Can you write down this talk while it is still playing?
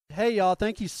Hey, y'all,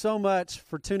 thank you so much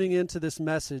for tuning into this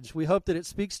message. We hope that it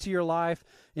speaks to your life.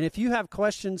 And if you have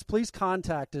questions, please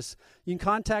contact us. You can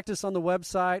contact us on the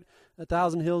website at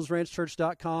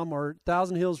thousandhillsranchchurch.com or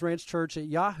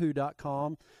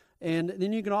thousandhillsranchchurch@yahoo.com. And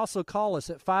then you can also call us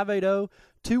at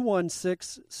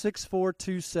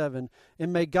 580-216-6427.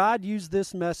 And may God use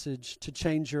this message to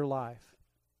change your life.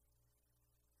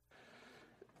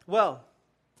 Well,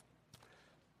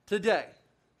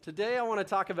 Today I want to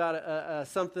talk about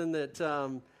something that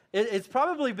it's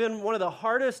probably been one of the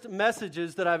hardest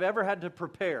messages that I've ever had to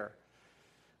prepare,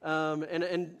 and I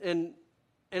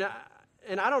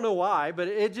don't know why, but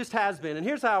it just has been. And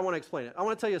here's how I want to explain it. I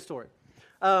want to tell you a story.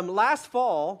 Last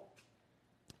fall,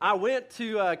 I went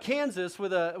to Kansas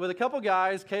with a couple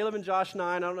guys, Caleb and Josh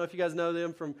Nine. I don't know if you guys know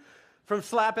them from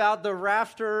Slap Out.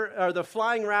 The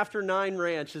Flying Rafter 9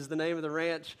 Ranch is the name of the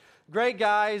ranch. Great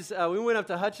guys. We went up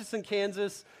to Hutchinson,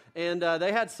 Kansas, and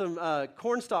they had some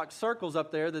cornstalk circles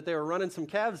up there that they were running some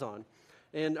calves on,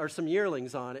 or some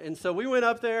yearlings on. And so we went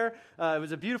up there. It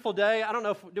was a beautiful day. I don't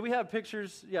know do we have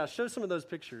pictures? Yeah, show some of those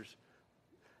pictures.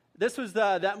 This was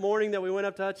that morning that we went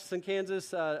up to Hutchinson,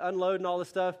 Kansas, unloading all the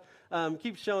stuff.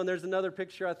 Keep showing. There's another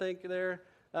picture, I think, there.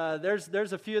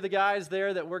 There's a few of the guys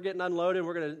there that we're getting unloaded.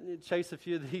 We're going to chase a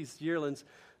few of these yearlings.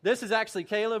 This is actually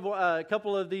Caleb. A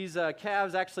couple of these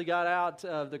calves actually got out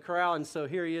of the corral, and so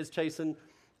here he is chasing,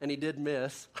 and he did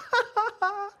miss.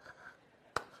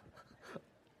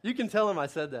 You can tell him I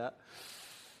said that.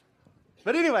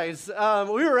 But anyways,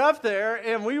 we were up there,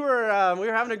 and we were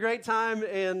having a great time,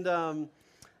 and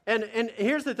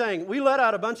here's the thing. We let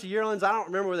out a bunch of yearlings. I don't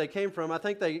remember where they came from. I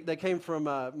think they came from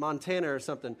Montana or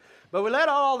something. But we let out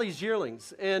all these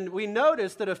yearlings, and we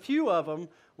noticed that a few of them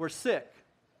were sick,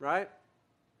 right?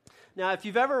 Now, if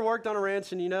you've ever worked on a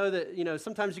ranch and you know that,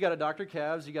 sometimes you got to doctor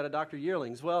calves, you got to doctor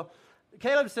yearlings. Well,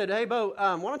 Caleb said, hey, Bo,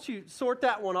 why don't you sort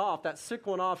that one off, that sick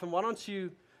one off, and why don't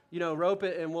you, rope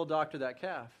it and we'll doctor that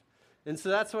calf. And so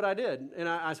that's what I did.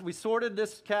 And we sorted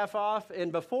this calf off,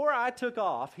 and before I took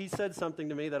off, he said something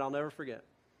to me that I'll never forget.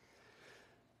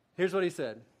 Here's what he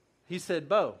said. He said,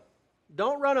 Bo,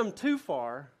 don't run him too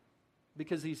far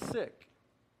because he's sick.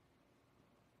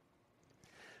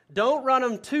 Don't run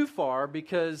him too far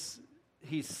because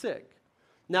he's sick.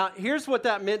 Now, here's what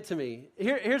that meant to me.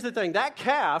 Here's the thing. That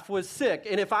calf was sick,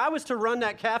 and if I was to run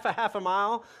that calf a half a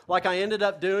mile like I ended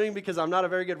up doing because I'm not a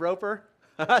very good roper,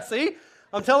 see,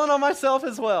 I'm telling on myself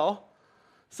as well.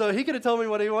 So he could have told me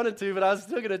what he wanted to, but I was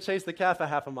still going to chase the calf a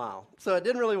half a mile. So it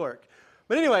didn't really work.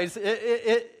 But anyways,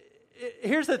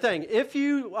 here's the thing. If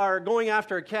you are going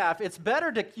after a calf, it's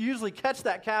better to usually catch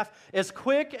that calf as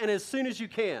quick and as soon as you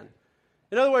can.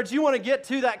 In other words, you want to get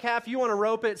to that calf, you want to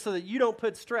rope it so that you don't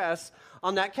put stress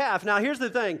on that calf. Now, here's the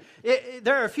thing.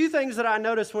 There are a few things that I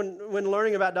noticed when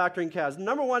learning about doctoring calves.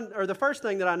 Number one, or the first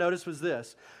thing that I noticed was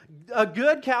this. A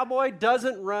good cowboy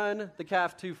doesn't run the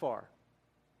calf too far.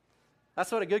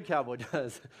 That's what a good cowboy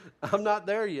does. I'm not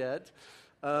there yet,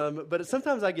 but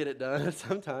sometimes I get it done.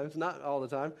 Sometimes, not all the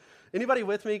time. Anybody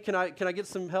with me? Can I get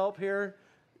some help here?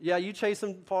 Yeah, you chase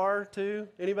them far too?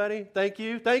 Anybody? Thank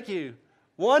you. Thank you.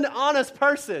 One honest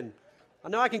person. I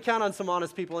know I can count on some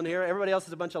honest people in here. Everybody else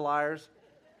is a bunch of liars.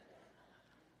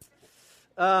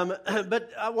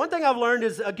 But one thing I've learned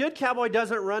is a good cowboy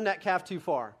doesn't run that calf too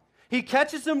far. He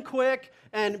catches them quick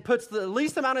and puts the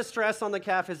least amount of stress on the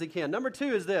calf as he can. Number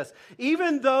two is this.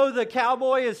 Even though the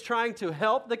cowboy is trying to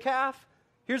help the calf,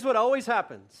 here's what always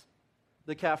happens.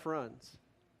 The calf runs.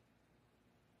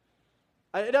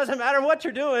 It doesn't matter what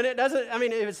you're doing.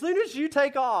 As soon as you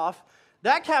take off,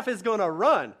 that calf is going to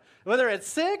run. Whether it's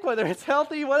sick, whether it's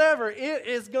healthy, whatever, it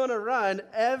is going to run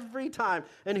every time.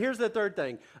 And here's the third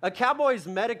thing. A cowboy's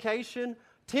medication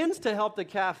tends to help the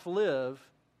calf live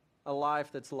a life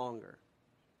that's longer.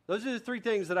 Those are the three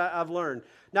things that I've learned.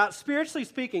 Now, spiritually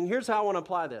speaking, here's how I want to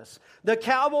apply this. The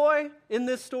cowboy in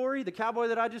this story, the cowboy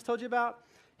that I just told you about,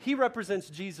 he represents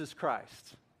Jesus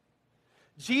Christ.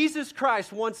 Jesus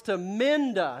Christ wants to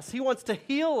mend us. He wants to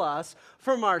heal us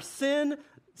from our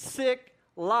sin-sick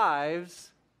lives,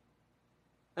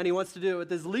 and he wants to do it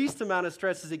with as least amount of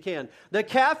stress as he can. The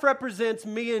calf represents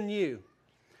me and you.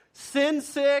 Sin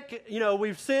sick,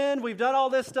 we've sinned, we've done all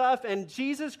this stuff, and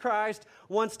Jesus Christ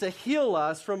wants to heal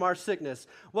us from our sickness.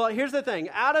 Well, here's the thing.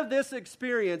 Out of this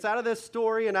experience, out of this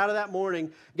story, and out of that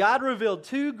morning, God revealed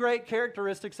two great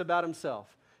characteristics about himself.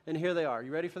 And here they are.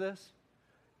 You ready for this?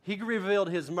 He revealed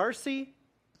his mercy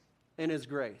and his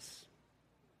grace.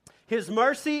 His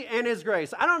mercy and his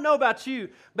grace. I don't know about you,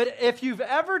 but if you've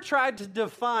ever tried to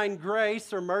define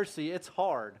grace or mercy, it's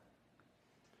hard.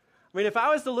 I mean, if I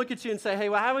was to look at you and say, hey,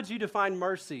 well, how would you define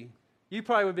mercy? You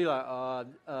probably would be like,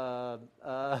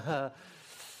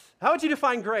 How would you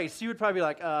define grace? You would probably be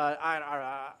like,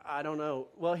 I don't know.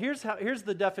 Well, here's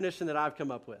the definition that I've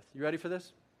come up with. You ready for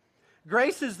this?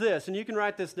 Grace is this, and you can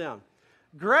write this down.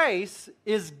 Grace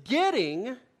is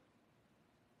getting,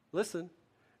 listen,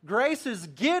 grace is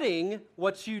getting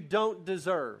what you don't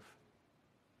deserve.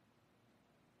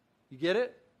 You get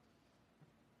it?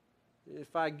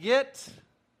 If I get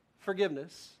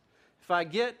forgiveness, if I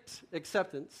get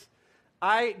acceptance,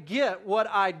 I get what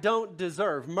I don't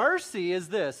deserve. Mercy is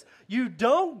this. You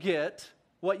don't get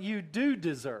what you do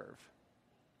deserve.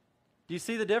 Do you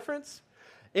see the difference?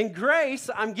 In grace,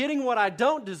 I'm getting what I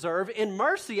don't deserve. In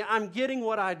mercy, I'm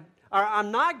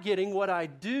not getting what I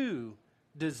do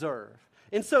deserve.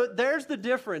 And so there's the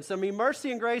difference. I mean,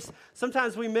 mercy and grace,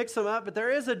 sometimes we mix them up, but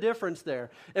there is a difference there.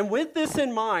 And with this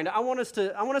in mind, I want us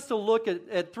to look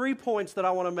at 3 points that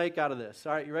I want to make out of this.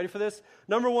 All right, you ready for this?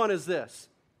 Number one is this.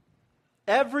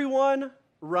 Everyone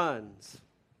runs.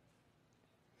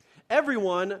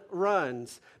 Everyone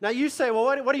runs. Now you say, well,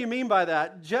 what do you mean by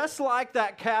that? Just like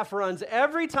that calf runs,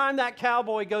 every time that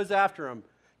cowboy goes after him,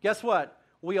 guess what?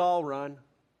 We all run.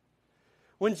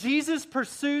 When Jesus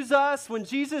pursues us, when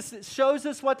Jesus shows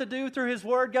us what to do through his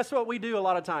word, guess what we do a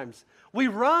lot of times? We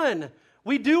run.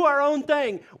 We do our own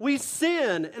thing. We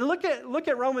sin. And look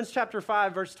at Romans chapter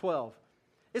 5, verse 12.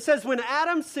 It says, when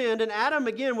Adam sinned, and Adam,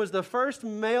 again, was the first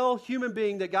male human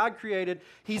being that God created,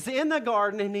 he's in the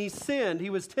garden and he sinned. He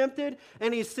was tempted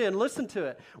and he sinned. Listen to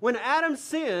it. When Adam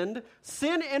sinned,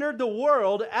 sin entered the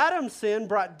world. Adam's sin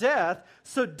brought death,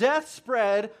 so death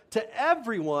spread to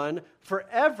everyone, for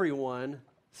everyone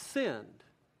sinned.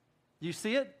 You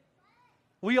see it?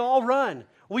 We all run.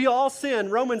 We all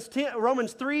sin. Romans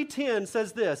 3:10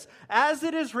 says this, as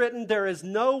it is written, there is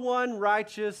no one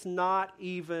righteous, not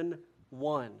even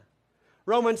one.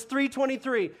 Romans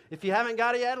 3:23, if you haven't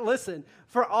got it yet, listen.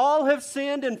 For all have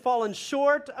sinned and fallen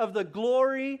short of the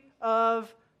glory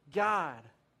of God.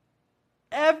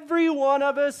 Every one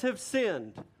of us have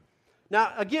sinned.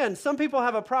 Now, again, some people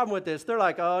have a problem with this. They're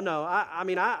like, oh, no, I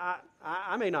may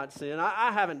not sin.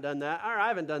 I haven't done that. Or I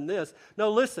haven't done this.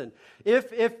 No, listen.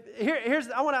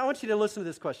 I want you to listen to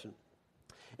this question.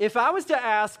 If I was to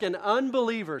ask an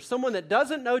unbeliever, someone that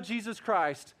doesn't know Jesus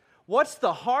Christ, what's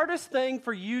the hardest thing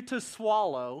for you to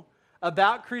swallow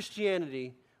about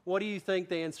Christianity? What do you think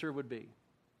the answer would be?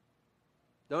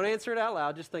 Don't answer it out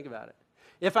loud. Just think about it.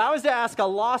 If I was to ask a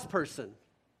lost person,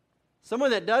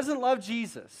 someone that doesn't love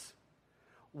Jesus,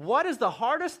 what is the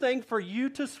hardest thing for you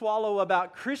to swallow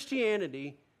about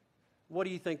Christianity? What do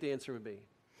you think the answer would be?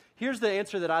 Here's the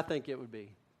answer that I think it would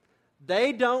be.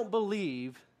 They don't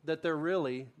believe that they're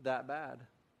really that bad.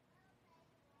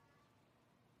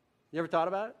 You ever thought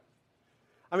about it?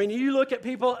 I mean, you look at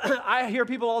people, I hear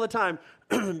people all the time,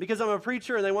 because I'm a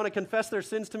preacher and they want to confess their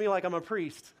sins to me like I'm a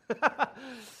priest.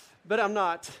 But I'm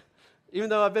not, even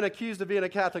though I've been accused of being a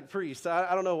Catholic priest.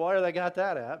 I don't know where they got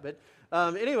that at, but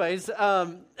anyways,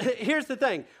 here's the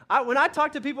thing. When I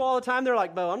talk to people all the time, they're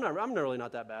like, Bo, I'm really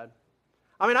not that bad.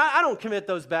 I mean, I don't commit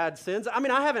those bad sins. I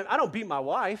mean, I don't beat my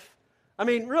wife. I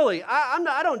mean, really,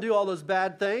 I don't do all those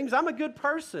bad things. I'm a good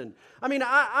person. I mean,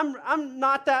 I'm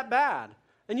not that bad.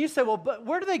 And you say, well, but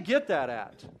where do they get that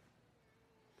at?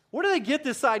 Where do they get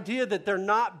this idea that they're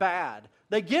not bad?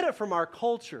 They get it from our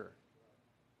culture.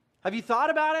 Have you thought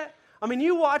about it? I mean,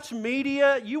 you watch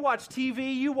media, you watch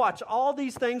TV, you watch all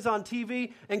these things on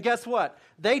TV, and guess what?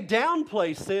 They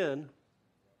downplay sin.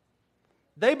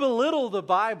 They belittle the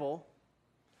Bible.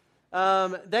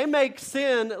 They make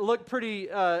sin look pretty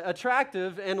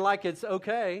attractive and like it's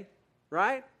okay,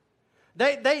 right?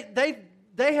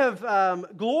 They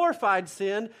have glorified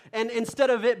sin, and instead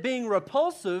of it being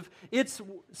repulsive, it's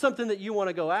something that you want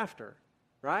to go after,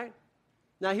 right?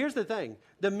 Now, here's the thing.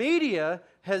 The media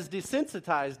has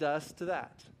desensitized us to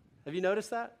that. Have you noticed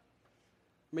that?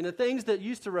 I mean, the things that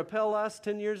used to repel us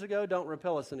 10 years ago don't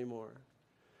repel us anymore.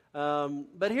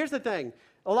 But here's the thing.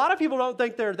 A lot of people don't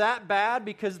think they're that bad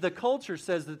because the culture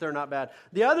says that they're not bad.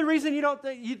 The other reason they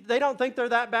don't think they're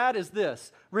that bad is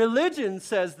this. Religion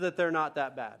says that they're not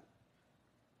that bad.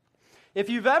 If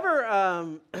you've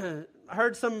ever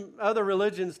heard some other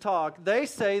religions talk, they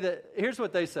say that, here's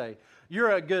what they say.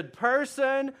 You're a good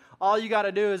person. All you got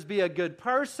to do is be a good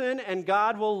person, and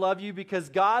God will love you because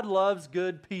God loves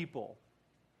good people.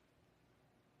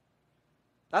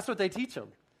 That's what they teach them.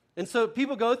 And so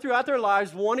people go throughout their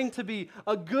lives wanting to be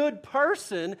a good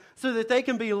person so that they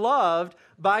can be loved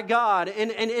by God.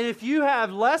 And if you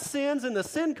have less sins in the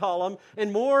sin column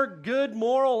and more good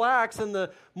moral acts in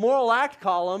the moral act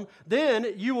column, then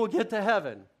you will get to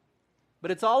heaven.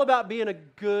 But it's all about being a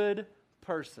good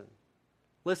person.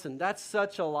 Listen, that's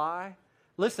such a lie.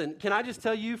 Listen, can I just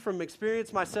tell you from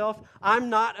experience myself, I'm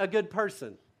not a good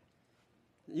person.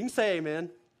 You can say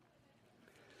amen.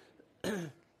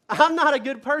 I'm not a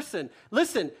good person.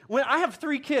 Listen, when I have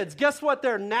 3 kids, guess what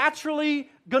they're naturally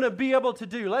going to be able to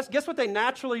do? Guess what they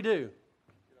naturally do?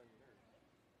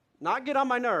 Not get on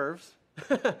my nerves,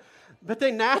 but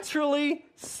they naturally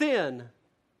sin.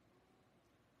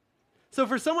 So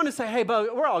for someone to say, hey,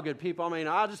 Bo, we're all good people. I mean,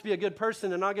 I'll just be a good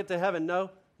person and I'll get to heaven.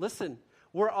 No, listen,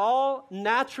 we're all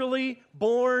naturally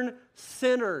born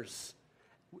sinners.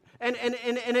 And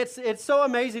it's so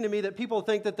amazing to me that people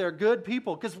think that they're good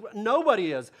people, because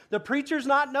nobody is. The preacher's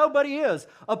not, nobody is.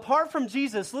 Apart from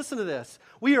Jesus, listen to this.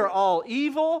 We are all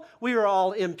evil, we are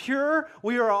all impure,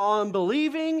 we are all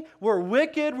unbelieving, we're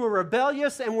wicked, we're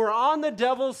rebellious, and we're on the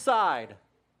devil's side.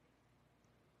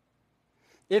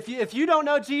 If you don't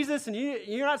know Jesus and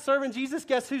you're not serving Jesus,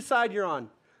 guess whose side you're on?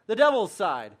 The devil's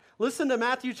side. Listen to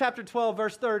Matthew chapter 12,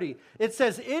 verse 30. It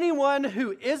says, anyone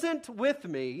who isn't with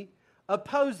me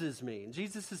opposes me. And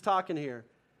Jesus is talking here.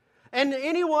 And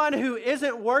anyone who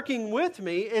isn't working with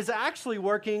me is actually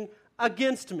working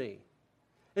against me.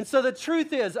 And so the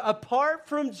truth is, apart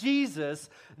from Jesus,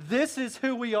 this is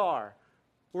who we are.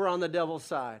 We're on the devil's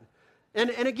side. And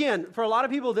again, for a lot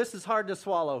of people, this is hard to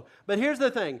swallow. But here's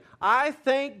the thing. I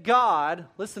thank God,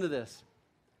 listen to this.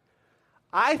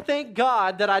 I thank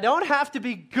God that I don't have to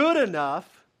be good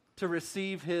enough to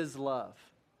receive His love.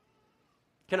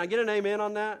 Can I get an amen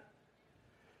on that?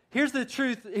 Here's the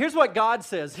truth. Here's what God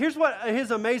says. Here's what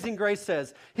His amazing grace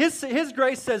says. His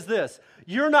grace says this.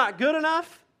 You're not good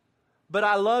enough, but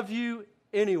I love you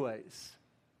anyways.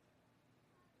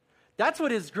 That's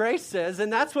what His grace says,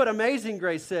 and that's what amazing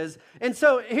grace says. And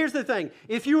so here's the thing.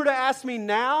 If you were to ask me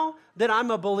now that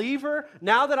I'm a believer,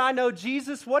 now that I know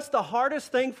Jesus, what's the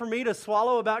hardest thing for me to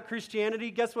swallow about Christianity?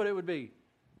 Guess what it would be?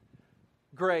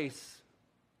 Grace.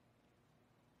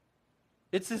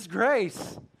 It's His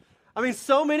grace. I mean,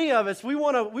 so many of us, we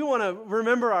want to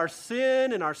remember our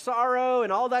sin and our sorrow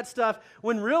and all that stuff,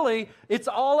 when really it's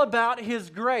all about His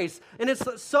grace. And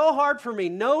it's so hard for me,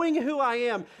 knowing who I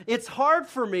am, it's hard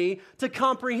for me to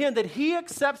comprehend that He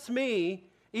accepts me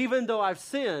even though I've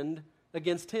sinned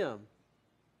against Him.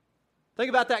 Think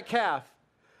about that calf.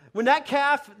 When that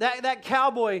calf, that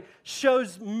cowboy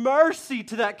shows mercy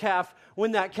to that calf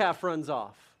when that calf runs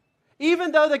off.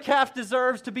 Even though the calf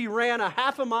deserves to be ran a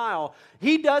half a mile,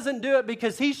 he doesn't do it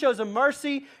because he shows him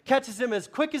mercy, catches him as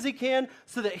quick as he can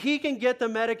so that he can get the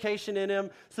medication in him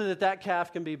so that that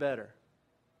calf can be better.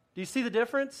 Do you see the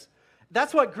difference?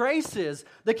 That's what grace is.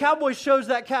 The cowboy shows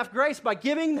that calf grace by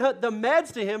giving the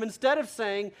meds to him instead of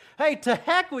saying, hey, to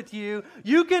heck with you,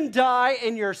 you can die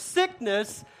in your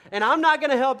sickness and I'm not going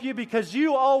to help you because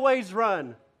you always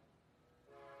run.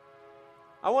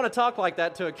 I want to talk like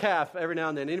that to a calf every now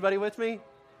and then. Anybody with me?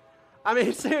 I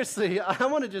mean, seriously, I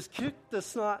want to just kick the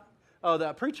snot. Oh,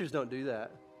 the preachers don't do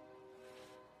that.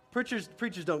 Preachers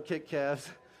don't kick calves.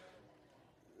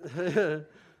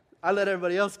 I let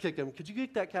everybody else kick them. Could you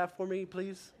kick that calf for me,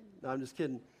 please? No, I'm just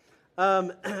kidding.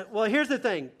 Well, here's the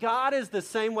thing. God is the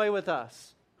same way with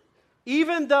us.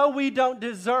 Even though we don't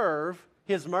deserve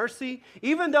His mercy,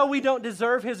 even though we don't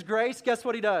deserve His grace, guess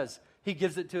what He does? He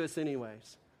gives it to us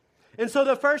anyways. And so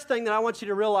the first thing that I want you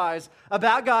to realize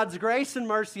about God's grace and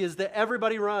mercy is that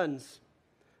everybody runs.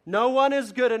 No one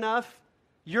is good enough.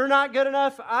 You're not good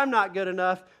enough. I'm not good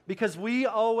enough, because we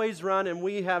always run and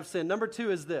we have sin. Number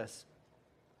 2 is this.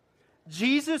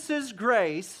 Jesus'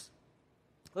 grace,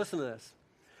 listen to this.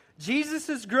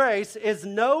 Jesus' grace is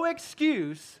no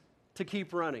excuse to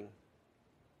keep running.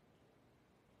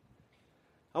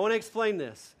 I want to explain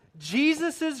this.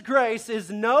 Jesus' grace is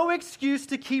no excuse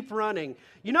to keep running.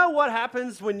 You know what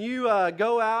happens when you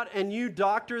go out and you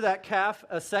doctor that calf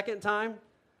a second time?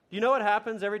 Do you know what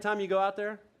happens every time you go out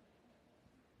there?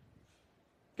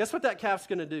 Guess what that calf's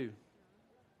going to do?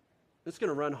 It's going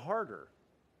to run harder.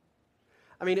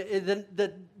 I mean,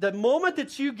 the moment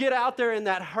that you get out there in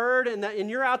that herd and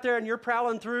you're out there and you're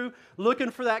prowling through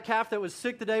looking for that calf that was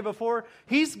sick the day before,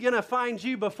 he's going to find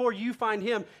you before you find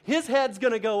him. His head's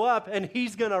going to go up and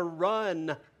he's going to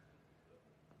run.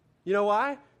 You know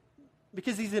why?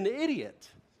 Because he's an idiot.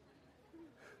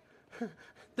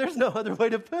 There's no other way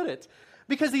to put it.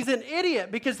 Because he's an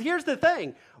idiot. Because here's the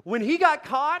thing. When he got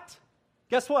caught,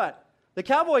 guess what? The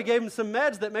cowboy gave him some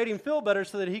meds that made him feel better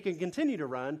so that he can continue to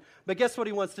run. But guess what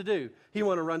he wants to do? He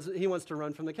wants to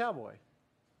run from the cowboy.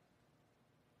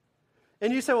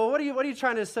 And you say, well, what are you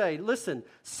trying to say? Listen,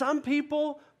 some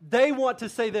people, they want to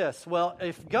say this. Well,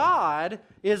 if God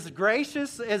is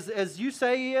gracious as you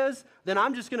say He is, then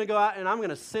I'm just going to go out and I'm going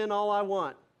to sin all I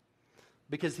want,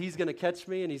 because He's going to catch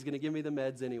me and He's going to give me the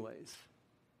meds anyways.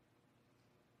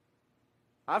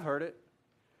 I've heard it.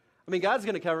 I mean, God's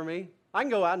going to cover me. I can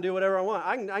go out and do whatever I want.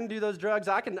 I can do those drugs.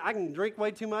 I can drink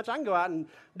way too much. I can go out and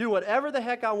do whatever the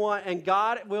heck I want, and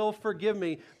God will forgive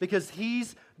me because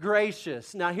He's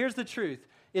gracious. Now, here's the truth.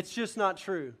 It's just not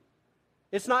true.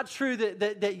 It's not true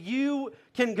that you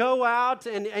can go out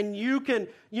and you can,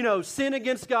 sin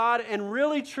against God and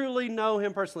really, truly know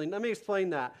Him personally. Let me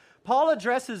explain that. Paul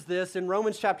addresses this in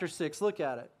Romans chapter 6. Look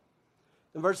at it.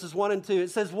 In verses 1 and 2, it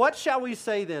says, "What shall we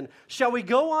say then? Shall we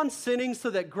go on sinning so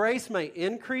that grace may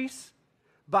increase?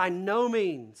 By no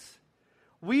means.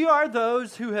 We are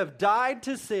those who have died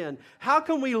to sin. How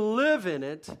can we live in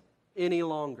it any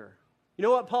longer?" You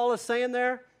know what Paul is saying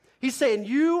there? He's saying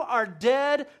you are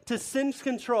dead to sin's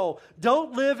control.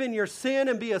 Don't live in your sin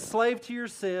and be a slave to your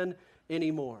sin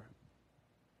anymore.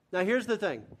 Now here's the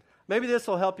thing. Maybe this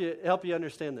will help you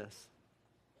understand this.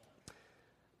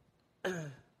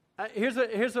 Here's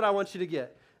what I want you to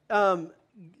get.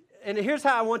 And here's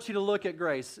how I want you to look at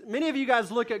grace. Many of you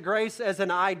guys look at grace as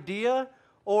an idea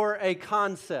or a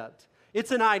concept.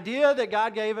 It's an idea that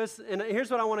God gave us, and here's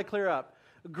what I want to clear up.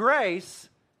 Grace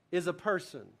is a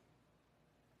person.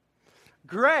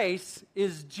 Grace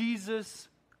is Jesus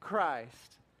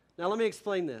Christ. Now let me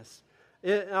explain this.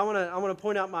 I want to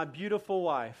point out my beautiful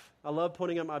wife. I love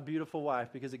pointing out my beautiful wife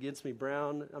because it gets me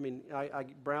brown. I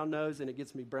brown nose and it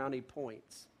gets me brownie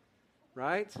points,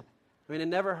 right? It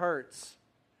never hurts.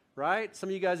 Right? Some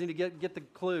of you guys need to get the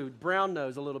clue. Brown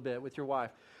nose a little bit with your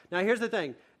wife. Now, here's the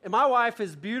thing. My wife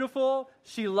is beautiful.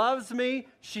 She loves me.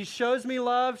 She shows me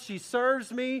love. She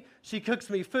serves me. She cooks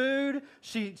me food.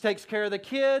 She takes care of the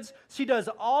kids. She does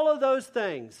all of those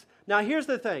things. Now, here's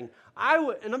the thing.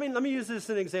 Let me use this as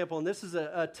an example, and this is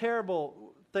a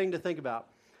terrible thing to think about.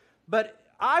 But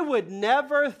I would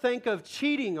never think of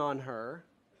cheating on her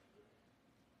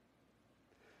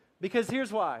because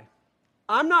here's why.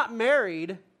 I'm not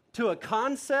married to a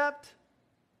concept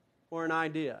or an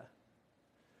idea.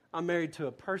 I'm married to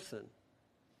a person.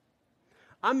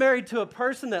 I'm married to a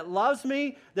person that loves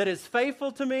me, that is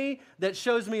faithful to me, that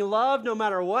shows me love no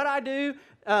matter what I do,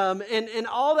 and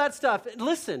all that stuff.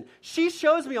 Listen, she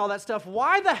shows me all that stuff.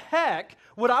 Why the heck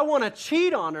would I want to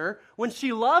cheat on her when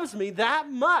she loves me that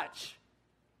much?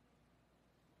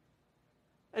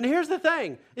 And here's the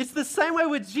thing. It's the same way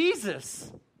with Jesus.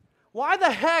 Why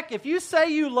the heck, if you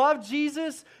say you love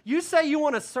Jesus, you say you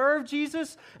want to serve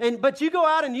Jesus, but you go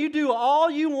out and you do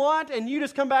all you want and you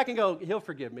just come back and go, He'll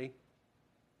forgive me.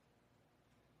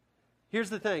 Here's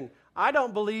the thing. I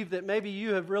don't believe that maybe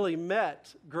you have really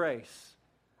met grace.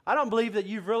 I don't believe that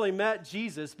you've really met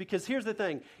Jesus because here's the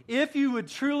thing. If you would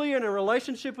truly in a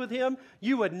relationship with Him,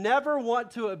 you would never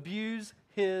want to abuse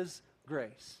His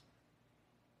grace.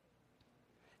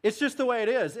 It's just the way it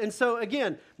is. And so,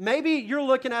 again, maybe you're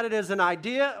looking at it as an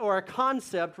idea or a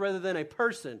concept rather than a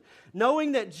person.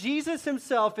 Knowing that Jesus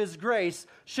Himself is grace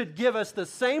should give us the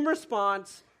same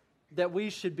response that we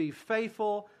should be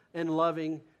faithful and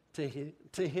loving to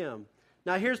Him.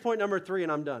 Now, here's point number 3,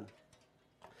 and I'm done.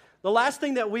 The last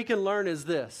thing that we can learn is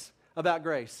this about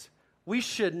grace. We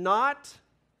should not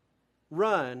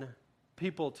run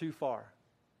people too far.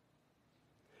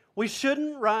 We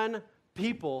shouldn't run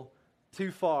people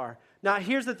too far. Now,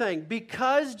 here's the thing.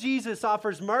 Because Jesus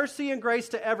offers mercy and grace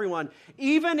to everyone,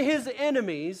 even His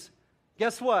enemies,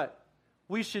 guess what?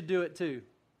 We should do it too.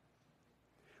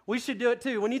 We should do it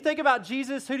too. When you think about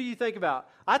Jesus, who do you think about?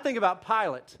 I think about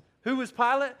Pilate. Who was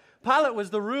Pilate? Pilate was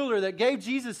the ruler that gave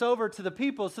Jesus over to the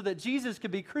people so that Jesus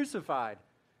could be crucified.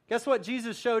 Guess what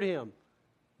Jesus showed him?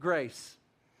 Grace.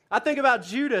 I think about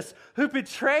Judas, who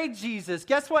betrayed Jesus.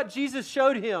 Guess what Jesus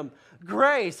showed him?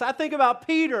 Grace. I think about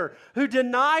Peter, who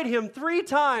denied Him 3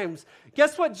 times.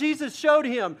 Guess what Jesus showed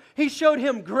him? He showed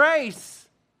him grace.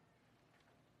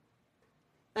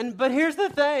 But here's the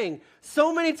thing.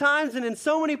 So many times and in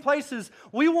so many places,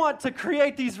 we want to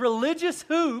create these religious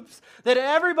hoops that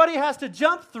everybody has to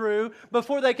jump through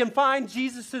before they can find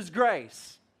Jesus'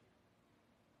 grace.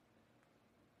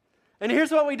 And here's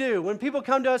what we do. When people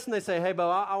come to us and they say, "Hey, Bo,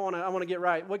 I want to get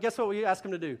right." Well, guess what we ask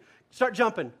them to do? Start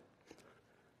jumping.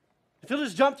 If you'll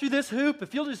just jump through this hoop,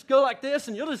 if you'll just go like this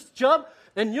and you'll just jump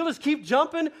and you'll just keep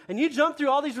jumping and you jump through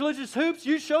all these religious hoops,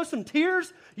 you show some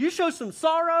tears, you show some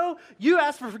sorrow, you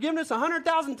ask for forgiveness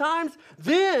 100,000 times,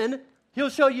 then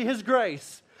He'll show you His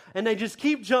grace. And they just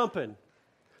keep jumping.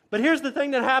 But here's the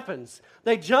thing that happens.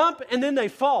 They jump and then they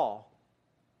fall.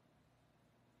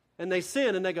 And they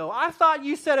sin and they go, "I thought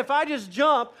you said if I just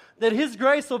jump that His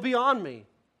grace will be on me."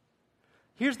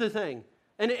 Here's the thing.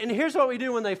 And here's what we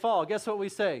do when they fall. Guess what we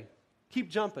say? Keep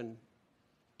jumping.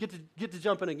 Get to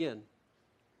jumping again.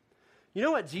 You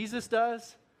know what Jesus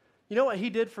does? You know what He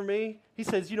did for me? He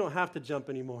says, "You don't have to jump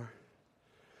anymore.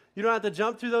 You don't have to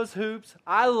jump through those hoops.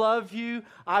 I love you.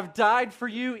 I've died for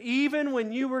you. Even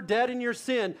when you were dead in your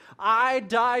sin, I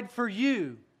died for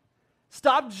you.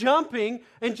 Stop jumping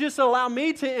and just allow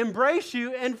me to embrace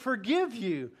you and forgive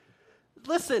you.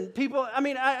 Listen, people,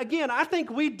 I think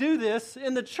we do this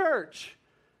in the church.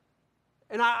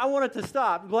 And I want it to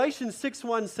stop. Galatians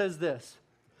 6:1 says this.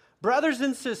 Brothers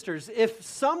and sisters, if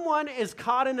someone is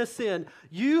caught in a sin,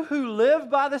 you who live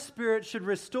by the Spirit should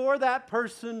restore that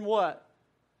person what?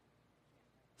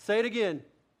 Say it again.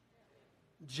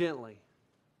 Gently.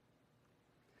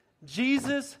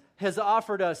 Jesus has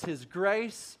offered us His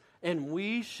grace, and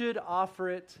we should offer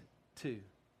it too.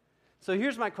 So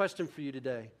here's my question for you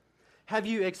today. Have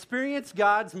you experienced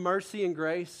God's mercy and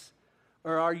grace,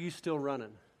 or are you still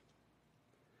running?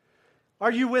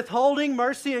 Are you withholding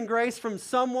mercy and grace from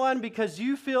someone because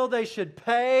you feel they should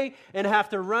pay and have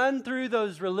to run through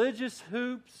those religious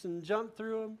hoops and jump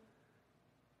through them?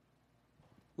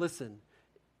 Listen,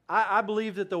 I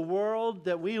believe that the world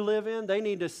that we live in, they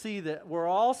need to see that we're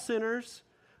all sinners,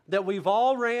 that we've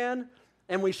all ran,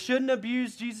 and we shouldn't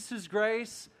abuse Jesus'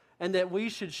 grace, and that we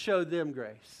should show them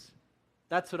grace.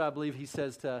 That's what I believe He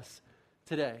says to us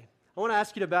today. I want to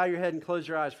ask you to bow your head and close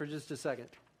your eyes for just a second.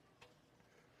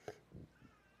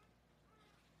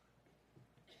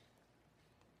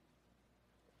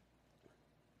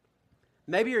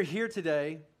 Maybe you're here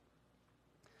today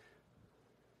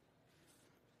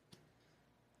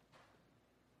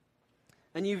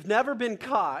and you've never been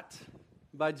caught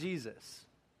by Jesus.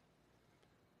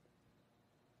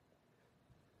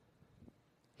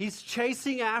 He's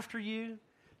chasing after you.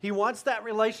 He wants that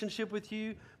relationship with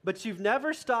you, but you've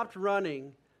never stopped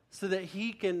running so that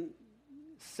He can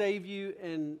save you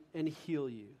and heal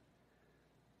you.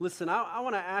 Listen, I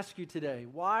want to ask you today,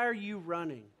 why are you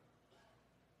running?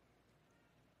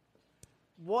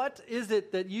 What is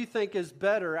it that you think is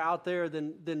better out there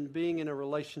than being in a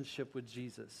relationship with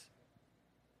Jesus?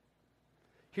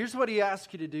 Here's what He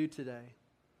asks you to do today.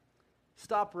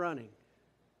 Stop running.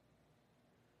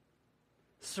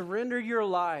 Surrender your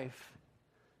life.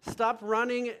 Stop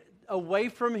running away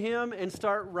from Him and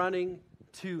start running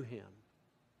to Him.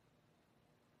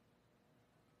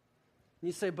 And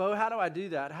you say, Bo, how do I do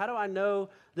that? How do I know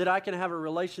that I can have a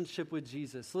relationship with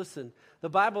Jesus? Listen, the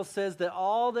Bible says that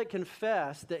all that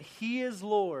confess that He is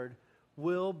Lord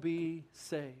will be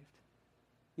saved.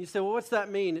 You say, well, what's that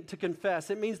mean, to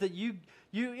confess? It means that you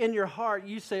in your heart,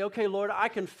 you say, okay, Lord, I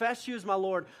confess You as my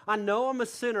Lord. I know I'm a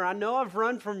sinner. I know I've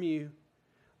run from You,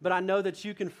 but I know that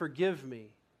You can forgive me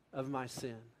of my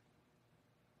sin.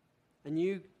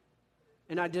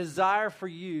 And I desire for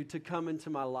You to come into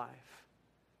my life.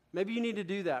 Maybe you need to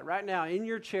do that right now. In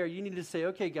your chair, you need to say,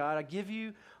 okay, God, I give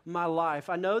You my life.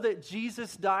 I know that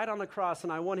Jesus died on the cross,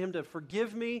 and I want Him to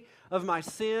forgive me of my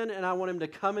sin, and I want Him to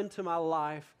come into my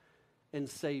life and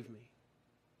save me.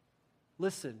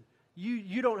 Listen,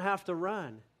 you don't have to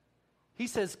run. He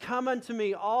says, come unto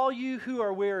me, all you who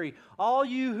are weary, all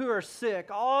you who are sick,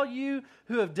 all you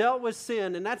who have dealt with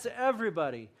sin, and that's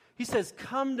everybody. He says,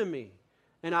 come to me,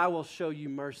 and I will show you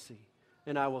mercy,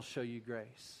 and I will show you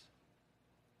grace.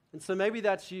 And so maybe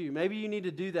that's you. Maybe you need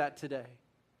to do that today.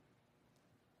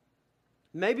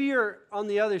 Maybe you're on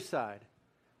the other side.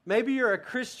 Maybe you're a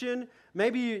Christian.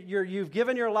 Maybe you've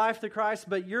given your life to Christ,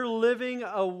 but you're living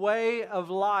a way of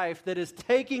life that is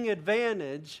taking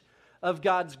advantage of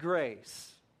God's grace.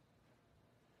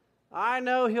 I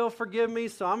know He'll forgive me,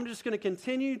 so I'm just going to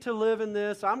continue to live in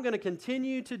this. I'm going to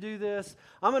continue to do this.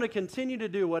 I'm going to continue to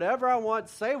do whatever I want,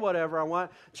 say whatever I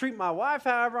want, treat my wife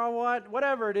however I want,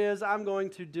 whatever it is, I'm going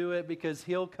to do it because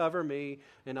He'll cover me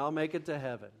and I'll make it to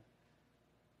heaven.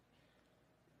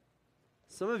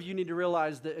 Some of you need to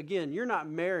realize that, again, you're not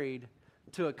married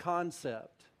to a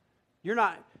concept. You're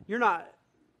not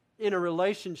in a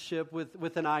relationship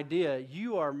with an idea.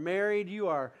 You are married. You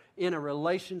are in a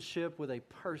relationship with a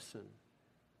person.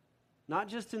 Not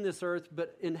just in this earth,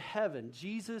 but in heaven.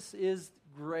 Jesus is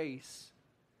grace.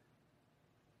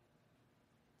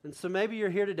 And so maybe you're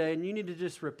here today and you need to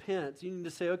just repent. You need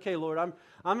to say, okay, Lord,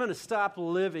 I'm going to stop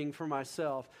living for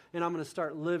myself and I'm going to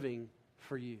start living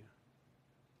for You.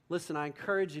 Listen, I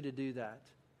encourage you to do that.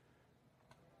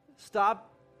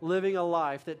 Stop living a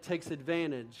life that takes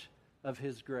advantage of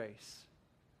His grace.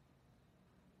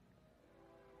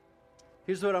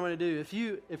 Here's what I'm going to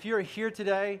do. If you're here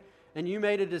today and you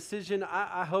made a decision,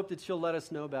 I hope that you'll let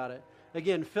us know about it.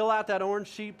 Again, fill out that orange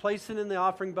sheet, place it in the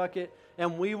offering bucket,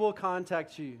 and we will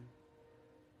contact you.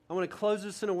 I want to close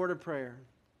this in a word of prayer.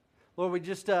 Lord, we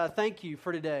just thank You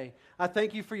for today. I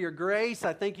thank You for Your grace.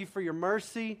 I thank You for Your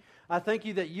mercy. I thank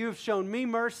You that You have shown me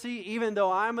mercy, even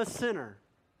though I'm a sinner.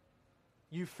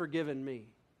 You've forgiven me.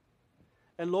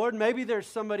 And Lord, maybe there's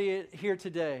somebody here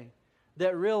today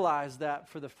that realized that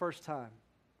for the first time.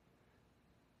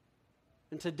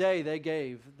 And today they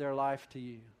gave their life to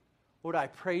you. Lord, I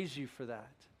praise you for that.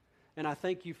 And I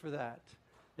thank you for that.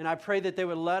 And I pray that they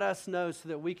would let us know so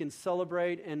that we can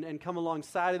celebrate and come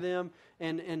alongside of them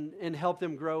and help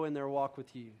them grow in their walk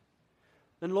with you.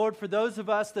 And Lord, for those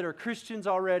of us that are Christians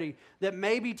already, that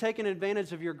may be taking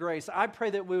advantage of your grace, I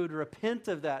pray that we would repent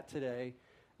of that today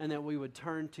and that we would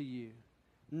turn to you,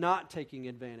 not taking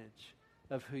advantage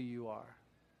of who you are.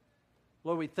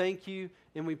 Lord, we thank you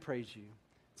and we praise you.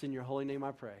 It's in your holy name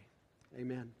I pray.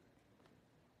 Amen.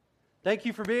 Thank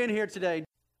you for being here today.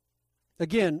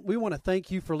 Again, we want to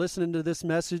thank you for listening to this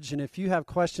message, and if you have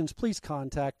questions, please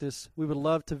contact us. We would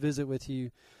love to visit with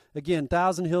you. Again,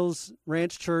 Thousand Hills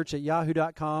Ranch Church at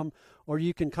yahoo.com, or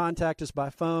you can contact us by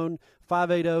phone,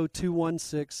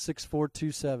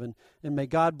 580-216-6427, and may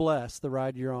God bless the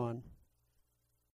ride you're on.